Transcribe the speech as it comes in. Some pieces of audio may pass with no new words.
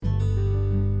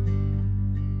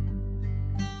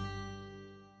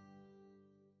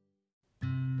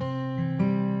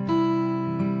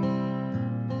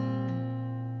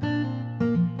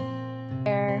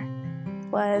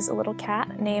was a little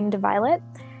cat named Violet,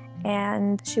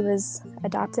 and she was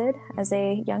adopted as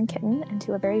a young kitten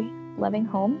into a very loving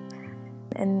home.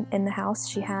 In the house,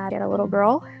 she had a little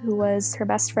girl who was her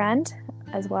best friend,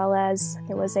 as well as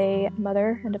there was a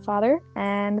mother and a father,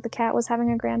 and the cat was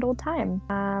having a grand old time.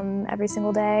 Every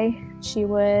single day, she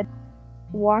would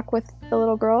walk with the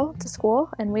little girl to school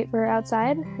and wait for her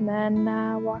outside, and then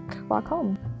walk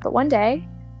home. But one day,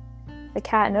 the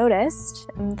cat noticed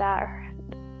that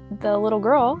the little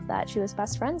girl that she was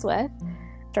best friends with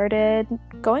started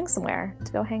going somewhere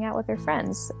to go hang out with her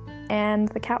friends, and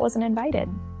the cat wasn't invited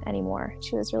anymore.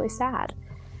 She was really sad.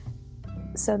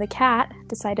 So the cat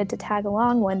decided to tag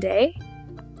along one day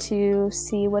to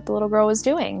see what the little girl was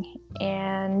doing,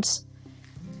 and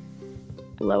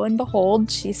lo and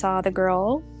behold, she saw the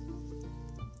girl ...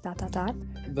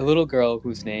 The little girl,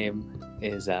 whose name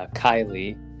is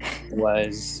Kylie,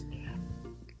 was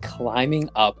climbing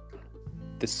up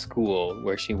the school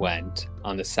where she went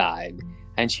on the side,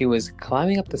 and she was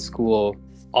climbing up the school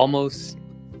almost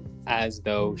as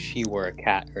though she were a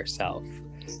cat herself.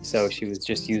 So she was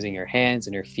just using her hands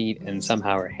and her feet, and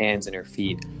somehow her hands and her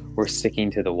feet were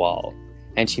sticking to the wall.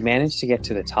 And she managed to get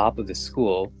to the top of the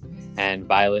school, and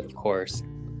Violet, of course,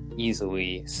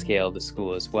 easily scaled the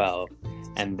school as well.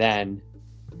 And then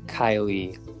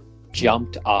Kylie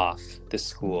jumped off the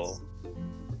school.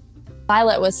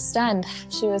 Violet was stunned.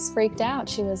 She was freaked out.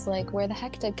 She was like, where the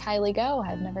heck did Kylie go?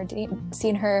 I've never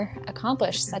seen her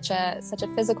accomplish such a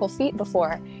physical feat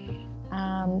before.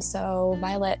 So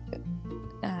Violet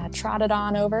trotted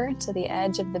on over to the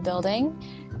edge of the building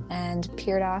and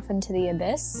peered off into the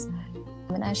abyss.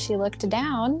 And as she looked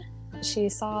down, she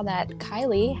saw that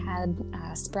Kylie had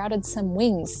sprouted some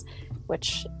wings,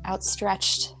 which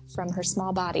outstretched from her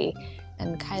small body.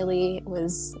 And Kylie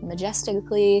was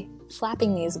majestically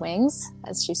flapping these wings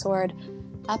as she soared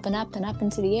up and up and up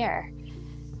into the air.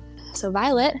 So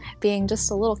Violet, being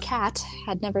just a little cat,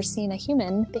 had never seen a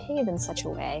human behave in such a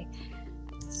way.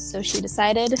 So she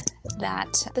decided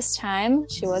that this time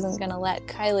she wasn't going to let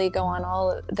Kylie go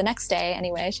on the next day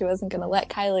anyway, she wasn't going to let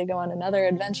Kylie go on another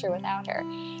adventure without her.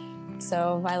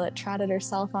 So Violet trotted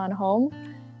herself on home,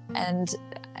 and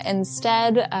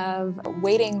instead of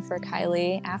waiting for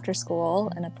Kylie after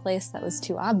school in a place that was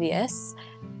too obvious,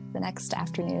 the next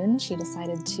afternoon she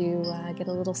decided to get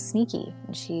a little sneaky.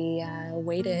 And she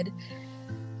waited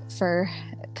for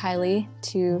Kylie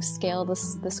to scale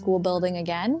the school building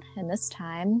again, and this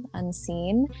time,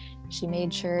 unseen, she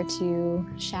made sure to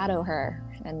shadow her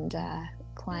and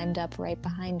climbed up right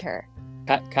behind her.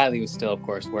 Kylie was still, of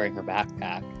course, wearing her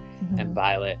backpack, and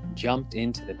Violet jumped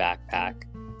into the backpack,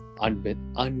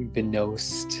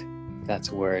 unbeknownst, that's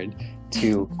a word,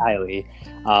 to Kylie.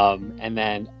 And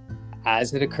then,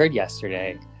 as it occurred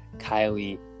yesterday,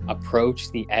 Kylie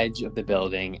approached the edge of the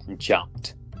building and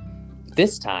jumped.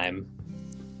 This time,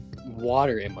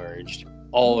 water emerged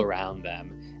all around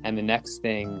them, and the next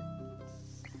thing,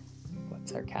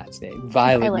 what's our cat's name?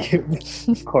 Violet.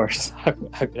 Of course. How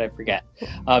could I forget?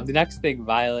 The next thing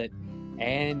Violet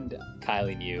and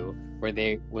Kylie knew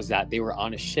was that they were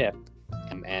on a ship,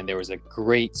 and there was a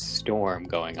great storm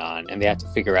going on, and they had to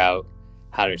figure out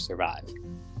how to survive.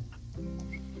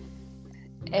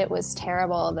 It was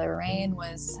terrible. The rain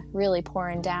was really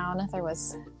pouring down. There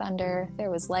was thunder,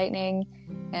 there was lightning,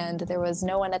 and there was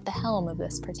no one at the helm of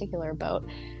this particular boat.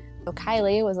 So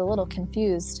Kylie was a little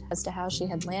confused as to how she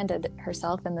had landed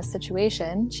herself in this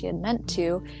situation. She had meant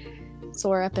to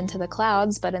soar up into the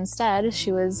clouds, but instead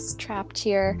she was trapped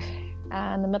here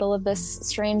in the middle of this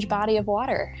strange body of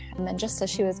water. And then just as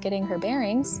she was getting her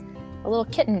bearings, a little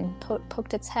kitten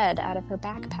poked its head out of her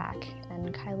backpack.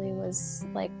 And Kylie was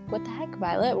like, what the heck,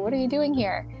 Violet? What are you doing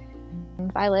here?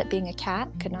 And Violet, being a cat,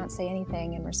 could not say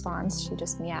anything in response. She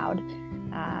just meowed.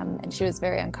 And she was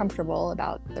very uncomfortable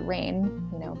about the rain,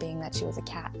 being that she was a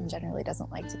cat and generally doesn't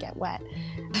like to get wet.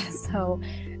 So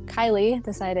Kylie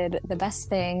decided the best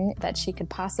thing that she could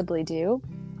possibly do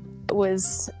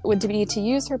would be to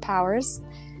use her powers.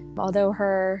 Although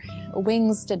her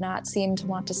wings did not seem to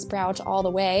want to sprout all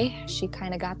the way, she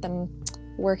kind of got them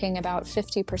working about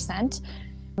 50%.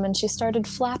 And she started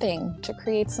flapping to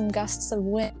create some gusts of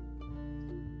wind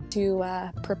to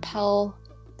propel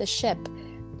the ship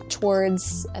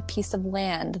towards a piece of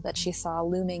land that she saw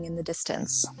looming in the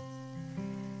distance.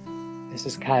 This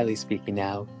is Kylie speaking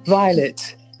now.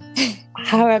 Violet,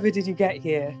 however did you get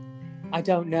here? I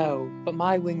don't know, but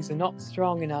my wings are not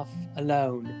strong enough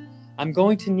alone. I'm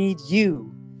going to need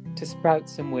you to sprout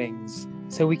some wings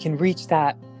so we can reach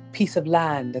that piece of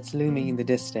land that's looming in the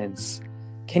distance.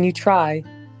 Can you try?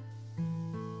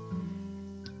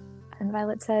 And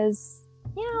Violet says,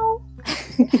 meow.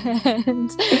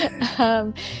 and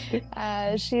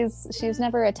she's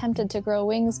never attempted to grow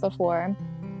wings before,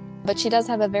 but she does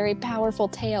have a very powerful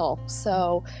tail.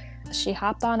 So she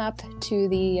hopped on up to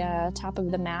the top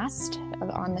of the mast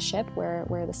on the ship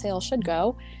where the sail should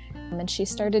go, and she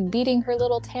started beating her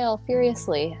little tail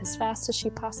furiously as fast as she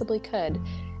possibly could.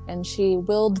 And she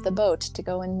willed the boat to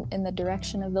go in the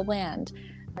direction of the land.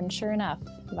 And sure enough,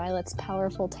 Violet's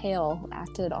powerful tail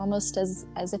acted almost as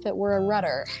if it were a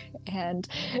rudder and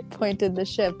pointed the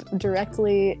ship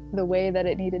directly the way that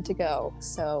it needed to go.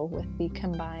 So with the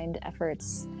combined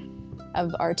efforts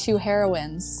of our two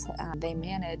heroines, they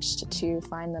managed to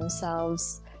find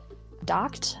themselves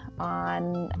docked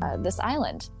on this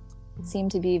island. It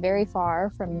seemed to be very far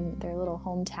from their little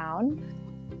hometown.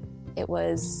 It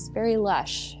was very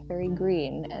lush, very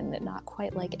green, and not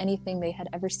quite like anything they had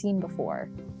ever seen before.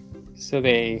 So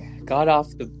they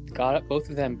both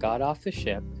of them got off the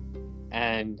ship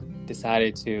and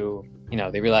decided to,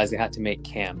 they realized they had to make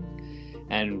camp.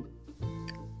 And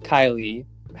Kylie,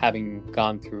 having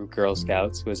gone through Girl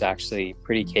Scouts, was actually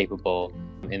pretty capable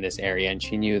in this area, and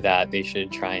she knew that they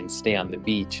should try and stay on the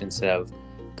beach instead of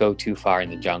go too far in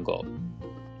the jungle.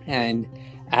 And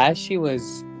as she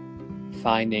was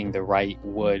finding the right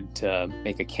wood to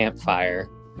make a campfire,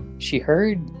 she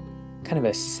heard kind of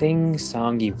a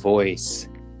sing-songy voice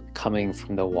coming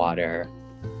from the water.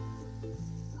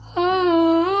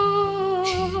 Oh,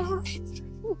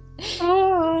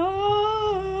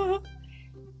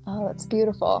 that's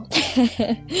beautiful.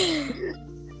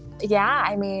 Yeah,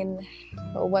 I mean,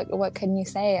 what can you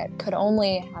say? It could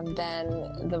only have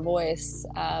been the voice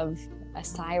of a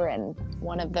siren,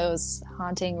 one of those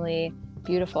hauntingly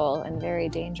beautiful and very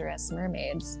dangerous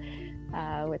mermaids,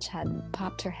 which had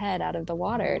popped her head out of the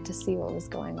water to see what was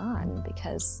going on,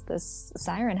 because this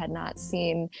siren had not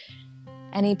seen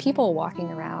any people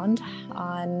walking around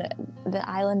on the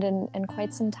island in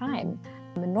quite some time.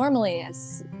 And normally,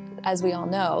 as we all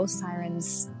know,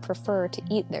 sirens prefer to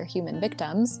eat their human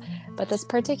victims, but this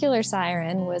particular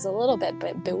siren was a little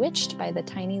bit bewitched by the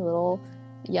tiny little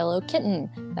yellow kitten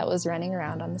that was running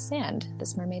around on the sand.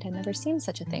 This mermaid had never seen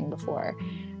such a thing before.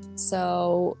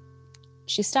 So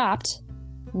she stopped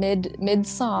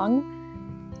mid-song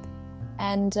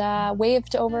and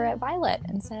waved over at Violet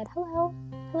and said, hello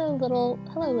little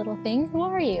thing, who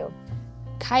are you?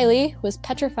 Kylie was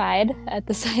petrified at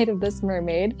the sight of this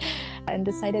mermaid and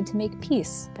decided to make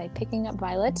peace by picking up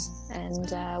Violet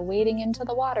and wading into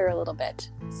the water a little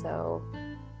bit so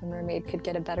the mermaid could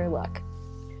get a better look.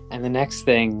 And the next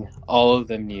thing all of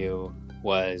them knew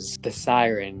was the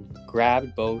siren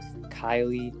grabbed both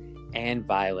Kylie and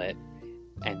Violet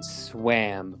and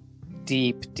swam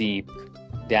deep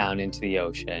down into the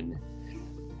ocean.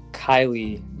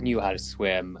 Kylie knew how to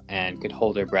swim and could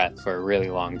hold her breath for a really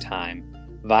long time.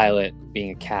 Violet,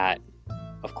 being a cat,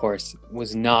 of course,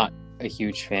 was not a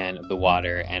huge fan of the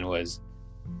water and was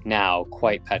now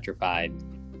quite petrified.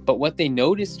 But what they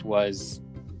noticed was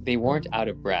they weren't out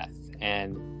of breath,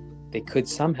 and they could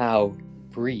somehow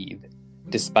breathe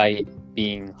despite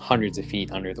being hundreds of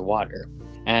feet under the water.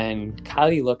 And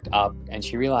Kylie looked up and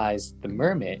she realized the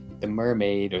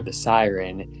mermaid or the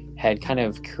siren had kind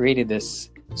of created this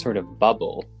sort of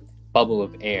bubble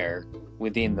of air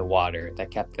within the water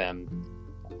that kept them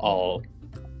all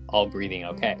breathing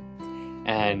okay.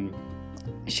 And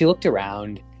she looked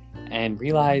around and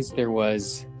realized there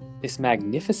was this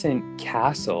magnificent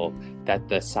castle that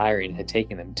the siren had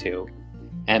taken them to.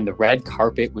 And the red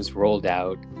carpet was rolled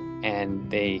out, and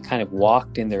they kind of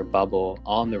walked in their bubble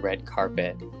on the red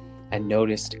carpet and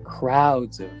noticed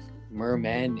crowds of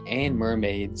mermen and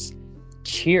mermaids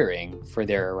cheering for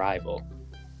their arrival.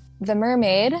 The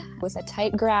mermaid, with a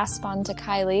tight grasp onto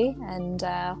Kylie and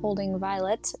holding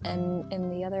Violet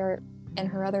in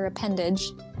her other appendage,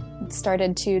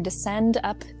 started to descend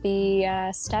up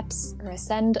the steps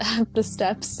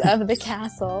of the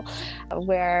castle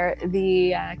where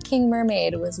the King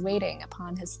Mermaid was waiting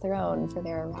upon his throne for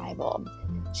their arrival.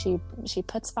 She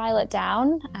puts Violet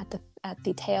down at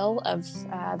the tail of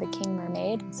the King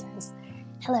Mermaid and says,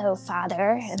 "Hello,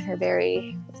 father," in her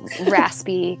very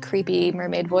raspy, creepy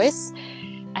mermaid voice.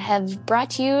 "I have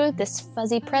brought you this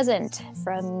fuzzy present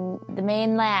from the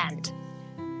mainland."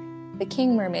 The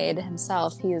King Mermaid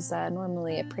himself, he is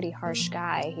normally a pretty harsh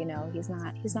guy.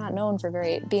 He's not known for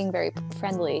being very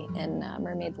friendly in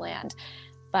mermaid land,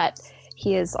 but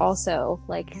he is also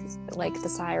like the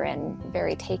siren,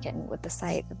 very taken with the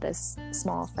sight of this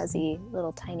small, fuzzy,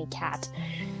 little tiny cat.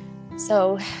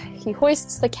 So he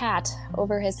hoists the cat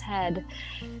over his head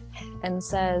and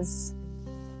says,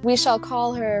 "We shall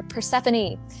call her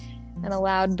Persephone," in a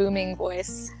loud, booming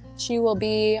voice. She will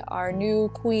be our new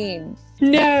queen.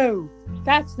 No,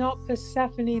 that's not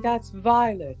Persephone, that's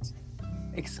Violet,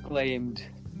 exclaimed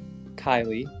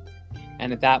Kylie.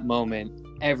 And at that moment,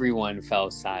 everyone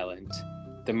fell silent.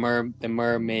 The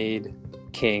mermaid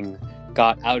king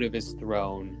got out of his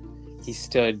throne. He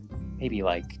stood maybe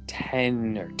like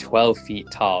 10 or 12 feet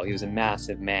tall. He was a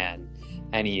massive man,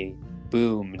 and he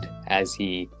boomed as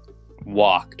he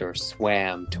walked or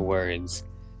swam towards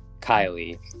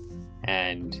Kylie,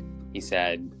 and he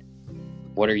said,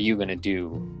 "What are you going to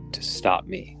do to stop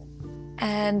me?"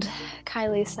 And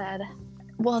Kylie said,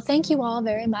 well, thank you all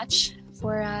very much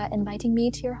for inviting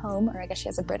me to your home. Or I guess she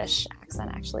has a British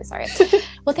accent, actually. Sorry.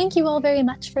 Well, thank you all very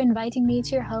much for inviting me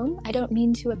to your home. I don't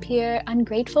mean to appear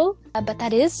ungrateful, but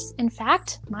that is, in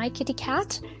fact, my kitty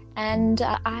cat. And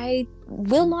I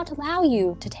will not allow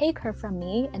you to take her from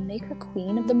me and make her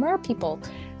queen of the mer people.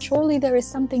 Surely there is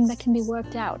something that can be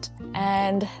worked out.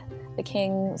 And the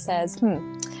king says,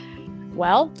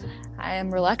 well, I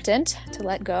am reluctant to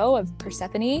let go of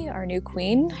Persephone, our new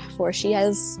queen, for she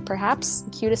has perhaps the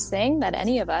cutest thing that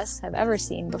any of us have ever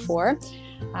seen before.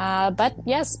 But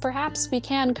yes, perhaps we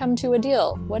can come to a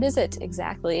deal. What is it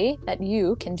exactly that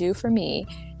you can do for me?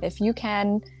 If you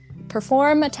can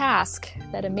perform a task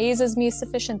that amazes me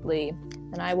sufficiently,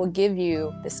 then I will give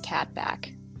you this cat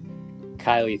back.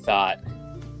 Kylie thought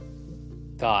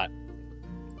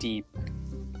deep.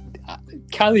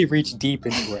 Kylie reached deep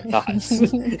into her thoughts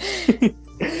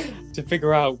to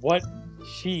figure out what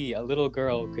she, a little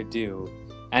girl, could do.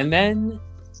 And then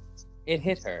it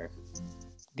hit her.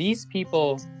 These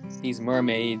people, these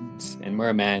mermaids and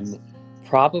mermen,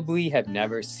 probably have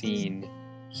never seen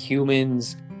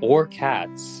humans or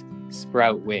cats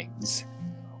sprout wings,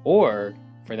 or,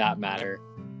 for that matter,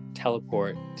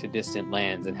 teleport to distant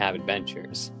lands and have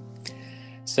adventures.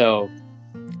 So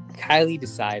Kylie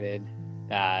decided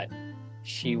that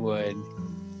she would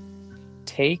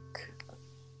take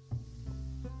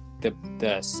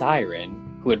the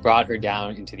siren who had brought her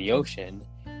down into the ocean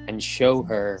and show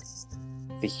her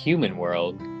the human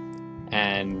world.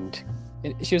 And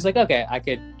she was like, okay, I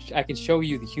could show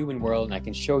you the human world, and I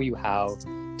can show you how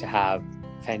to have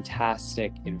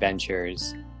fantastic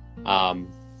adventures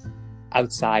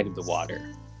outside of the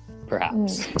water,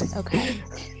 perhaps. Okay.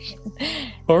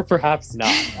 Or perhaps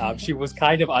not. She was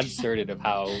kind of uncertain of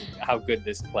how good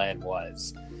this plan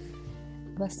was.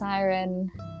 The siren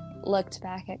looked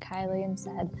back at Kylie and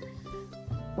said,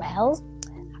 well,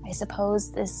 I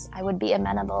suppose I would be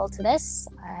amenable to this.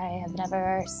 I have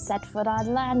never set foot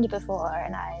on land before,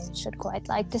 and I should quite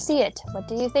like to see it. What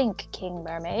do you think, King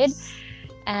Mermaid?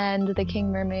 And the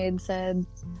King Mermaid said,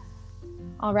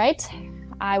 all right,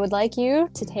 I would like you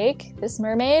to take this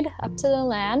mermaid up to the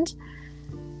land,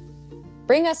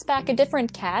 bring us back a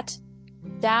different cat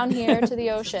down here to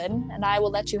the ocean, and I will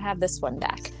let you have this one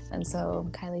back. And so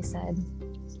Kylie said,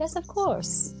 yes, of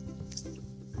course.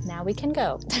 Now we can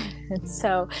go. And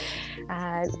so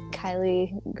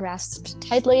Kylie grasped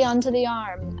tightly onto the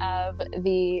arm of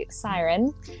the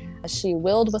siren. She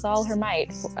willed with all her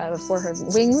might for her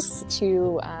wings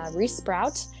to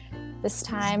resprout. This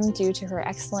time, due to her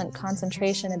excellent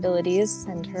concentration abilities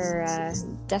and her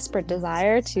desperate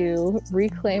desire to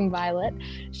reclaim Violet,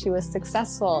 she was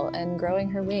successful in growing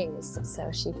her wings.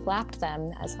 So she flapped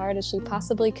them as hard as she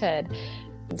possibly could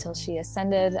until she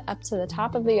ascended up to the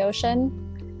top of the ocean,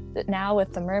 now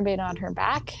with the mermaid on her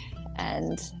back,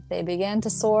 and they began to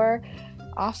soar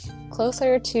off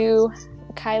closer to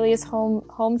Kylie's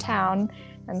hometown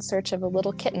in search of a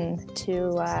little kitten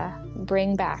to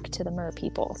bring back to the mer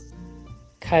people.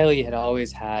 Kylie had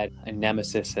always had a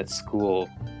nemesis at school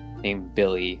named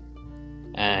Billy,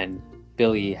 and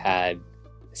Billy had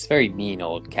this very mean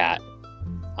old cat.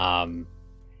 And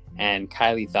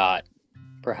Kylie thought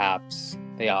perhaps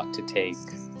they ought to take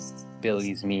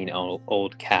Billy's mean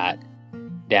old cat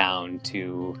down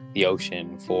to the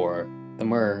ocean for the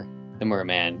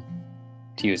merman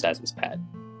to use as his pet.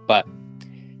 But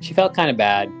she felt kind of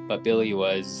bad, but Billy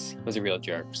was a real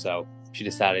jerk, so she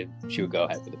decided she would go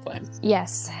ahead with the plan.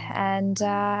 Yes, and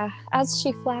as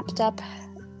she flapped up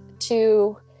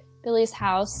to Billy's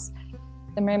house,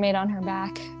 the mermaid on her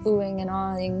back, oohing and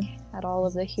awing at all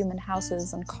of the human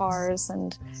houses and cars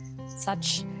and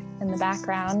such in the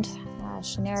background,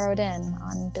 she narrowed in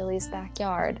on Billy's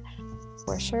backyard,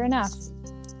 where sure enough,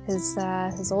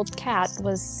 his old cat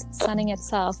was sunning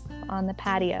itself on the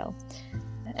patio.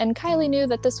 And Kylie knew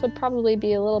that this would probably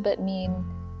be a little bit mean,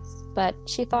 but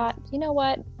she thought, you know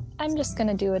what? I'm just going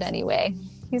to do it anyway.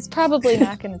 He's probably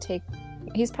not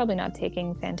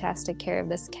taking fantastic care of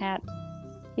this cat.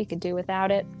 He could do without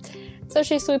it. So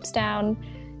she swoops down,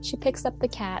 She picks up the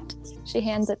cat. She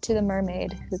hands it to the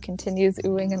mermaid, who continues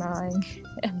oohing and ahhing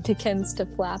and begins to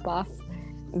flap off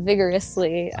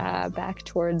vigorously back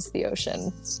towards the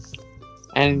ocean.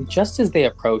 And just as they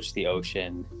approach the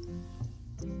ocean,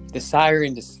 the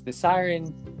siren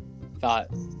thought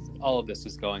all of this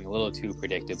was going a little too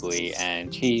predictably,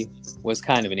 and she was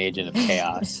kind of an agent of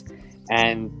chaos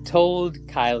and told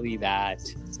Kylie that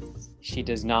she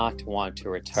does not want to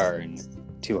return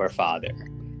to her father.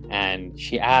 And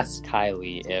she asked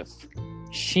Kylie if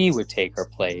she would take her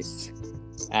place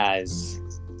as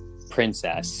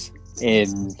princess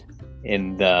in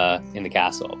the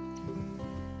castle.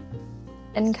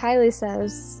 And Kylie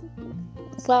says,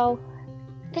 "Well,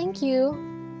 thank you,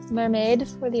 mermaid,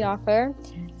 for the offer.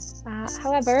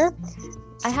 However,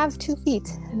 I have 2 feet,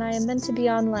 and I am meant to be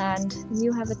on land.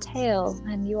 You have a tail,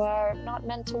 and you are not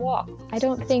meant to walk. I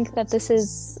don't think that this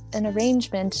is an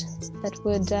arrangement that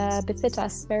would befit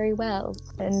us very well."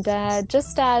 And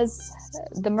just as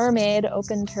the mermaid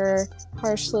opened her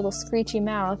harsh little screechy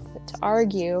mouth to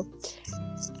argue,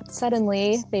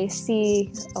 suddenly they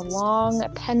see a long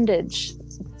appendage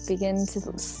begin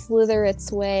to slither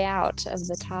its way out of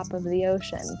the top of the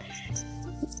ocean.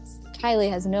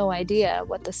 Kylie has no idea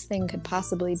what this thing could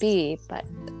possibly be, but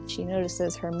she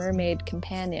notices her mermaid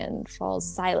companion falls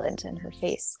silent and her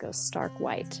face goes stark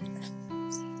white.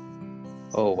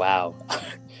 Oh, wow.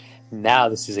 Now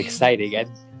this is exciting. And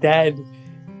then,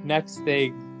 next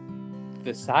thing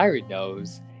the siren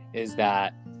knows is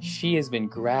that she has been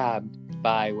grabbed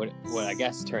by what I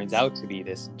guess turns out to be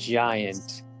this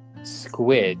giant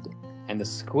squid. And the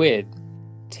squid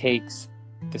takes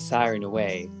the siren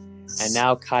away. And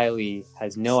now Kylie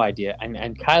has no idea.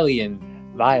 And Kylie and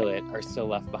Violet are still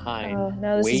left behind. Oh,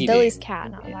 no, this waiting. is Billy's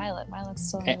cat, not Violet. Violet's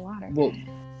still in the water. Well,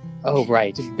 oh,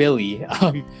 right. Billy.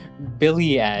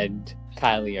 Billy and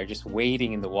Kylie are just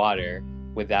waiting in the water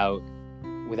without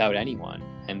anyone.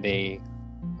 And they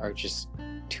are just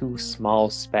 2 small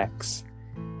specks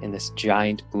in this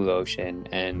giant blue ocean.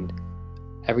 And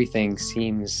everything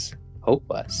seems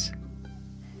hopeless.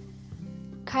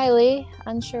 Kylie,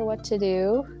 unsure what to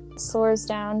do, soars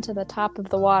down to the top of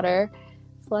the water,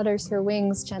 flutters her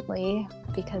wings gently,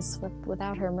 because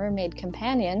without her mermaid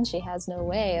companion, she has no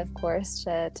way, of course,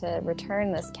 to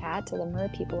return this cat to the mer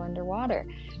people underwater.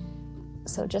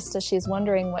 So just as she's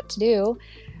wondering what to do,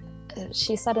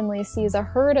 she suddenly sees a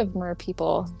herd of mer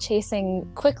people chasing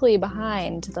quickly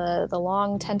behind the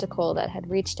long tentacle that had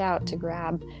reached out to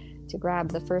grab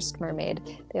the first mermaid.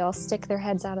 They all stick their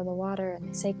heads out of the water and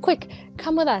they say, "Quick,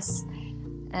 come with us."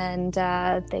 And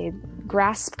they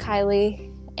grasp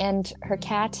Kylie and her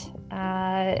cat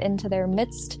into their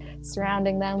midst,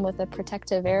 surrounding them with a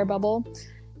protective air bubble,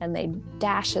 and they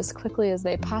dash as quickly as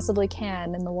they possibly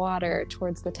can in the water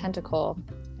towards the tentacle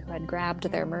who had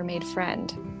grabbed their mermaid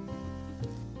friend.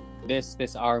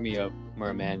 This army of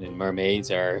mermen and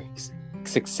mermaids are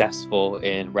successful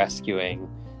in rescuing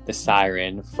the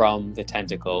siren from the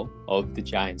tentacle of the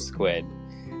giant squid.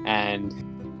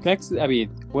 And next, I mean,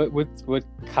 what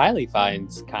Kylie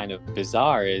finds kind of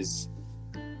bizarre is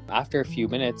after a few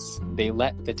minutes, they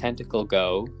let the tentacle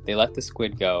go, they let the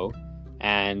squid go,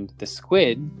 and the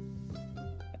squid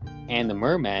and the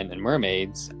mermen and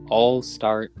mermaids all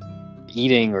start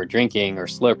eating or drinking or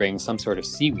slurping some sort of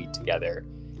seaweed together.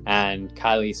 And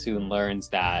Kylie soon learns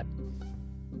that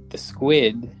the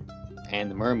squid and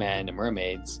the mermen and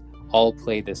mermaids all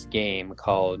play this game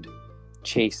called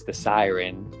Chase the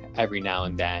Siren every now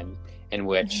and then, in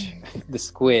which the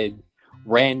squid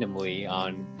randomly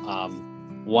on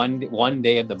one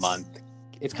day of the month,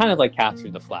 it's kind of like Capture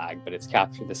the Flag, but it's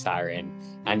Capture the Siren,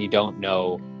 and you don't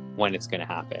know when it's going to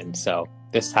happen. So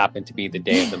this happened to be the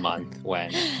day of the month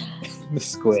when the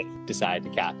squid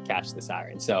decided to catch the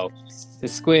siren. So the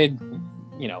squid,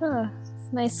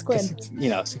 Nice squid.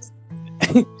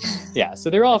 Yeah, so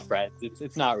they're all friends.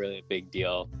 It's not really a big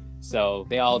deal. So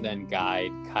they all then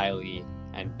guide Kylie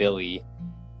and Billy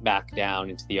back down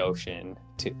into the ocean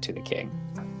to the king.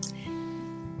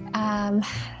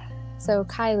 So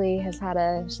Kylie has had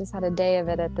a day of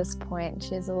it at this point.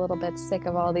 She's a little bit sick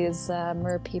of all these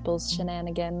mer people's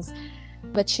shenanigans,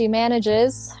 but she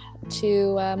manages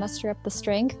to muster up the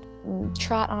strength,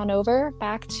 trot on over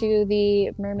back to the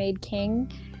Mermaid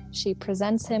King. She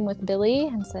presents him with Billy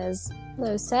and says,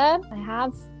 "Hello, sir. I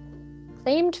have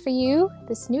claimed for you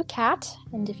this new cat,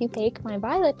 and if you take my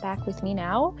Violet back with me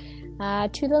now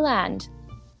to the land."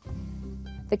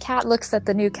 The cat looks at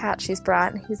the new cat she's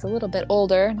brought. He's a little bit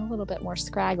older and a little bit more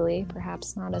scraggly,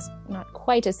 perhaps not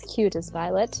quite as cute as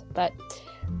Violet, but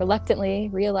reluctantly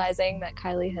realizing that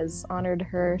Kylie has honored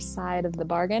her side of the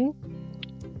bargain,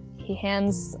 he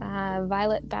hands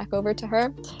Violet back over to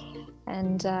her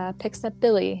and picks up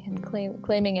Billy and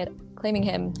claiming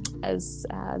him as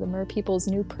the Mer people's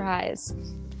new prize.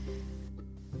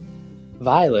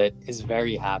 Violet is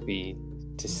very happy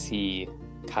to see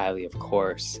Kylie, of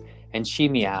course, and she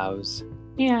meows,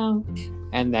 meow,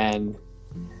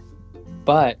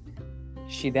 but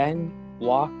she then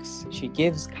she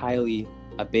gives Kylie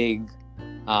a big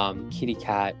kitty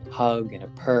cat hug and a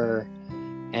purr,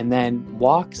 and then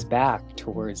walks back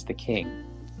towards the king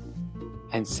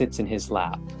and sits in his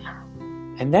lap.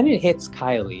 And then it hits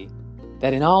Kylie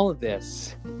that in all of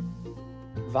this,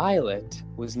 Violet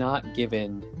was not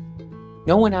given.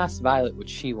 No one asked Violet what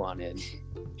she wanted.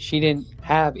 She didn't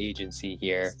have agency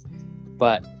here,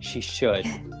 but she should.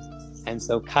 And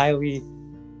so Kylie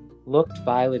looked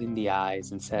Violet in the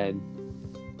eyes and said,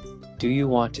 "Do you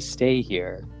want to stay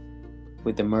here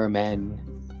with the mermen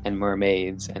and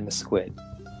mermaids and the squid?"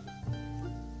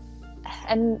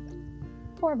 And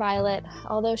poor Violet,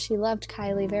 although she loved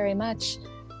Kylie very much,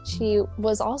 she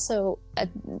was also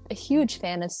a huge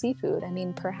fan of seafood. I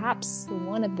mean, perhaps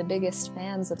one of the biggest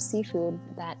fans of seafood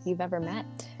that you've ever met.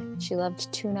 She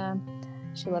loved tuna,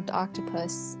 she loved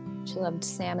octopus, she loved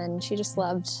salmon, she just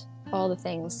loved all the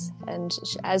things. And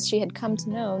as she had come to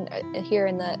know here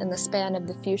in the span of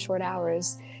the few short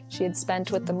hours she had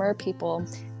spent with the Mer people,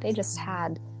 they just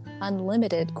had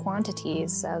unlimited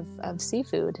quantities of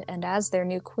seafood, and as their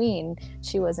new queen,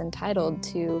 she was entitled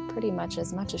to pretty much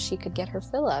as she could get her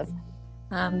fill of.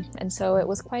 And so it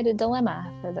was quite a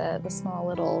dilemma for the small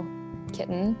little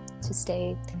kitten to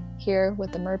stay here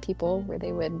with the Mer people, where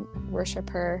they would worship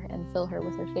her and fill her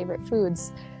with her favorite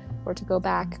foods, or to go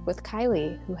back with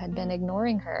Kylie, who had been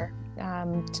ignoring her,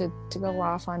 to go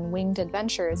off on winged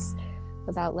adventures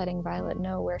without letting Violet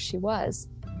know where she was.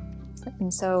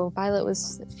 And so Violet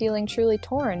was feeling truly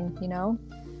torn,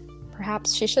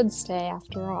 Perhaps she should stay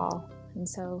after all. And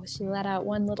so she let out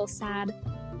one little sad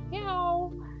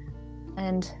meow.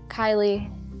 And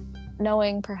Kylie,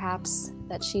 knowing perhaps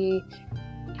that she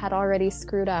had already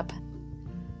screwed up,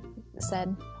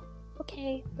 said,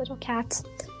 "Okay, little cat,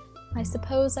 I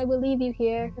suppose I will leave you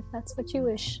here if that's what you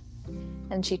wish."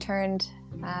 And she turned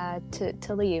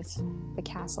to leave the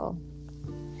castle.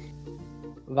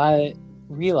 Violet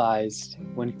realized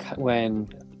when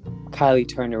Kylie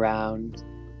turned around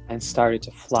and started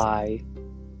to fly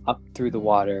up through the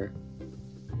water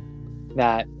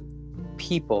that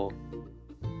people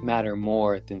matter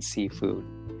more than seafood,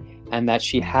 and that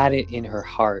she had it in her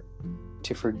heart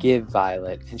to forgive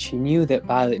Violet, and she knew that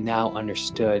Violet now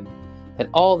understood that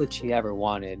all that she ever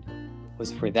wanted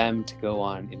was for them to go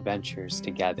on adventures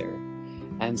together.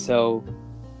 And so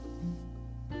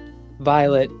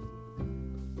Violet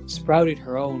sprouted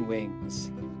her own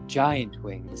wings, giant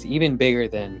wings, even bigger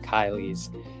than Kylie's,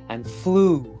 and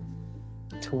flew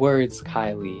towards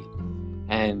Kylie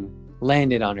and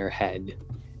landed on her head.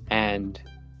 And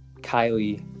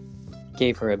Kylie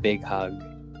gave her a big hug,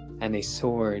 and they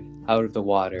soared out of the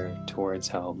water towards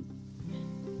home.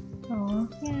 Oh,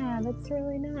 yeah, that's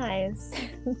really nice.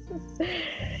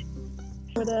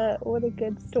 What a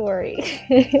good story.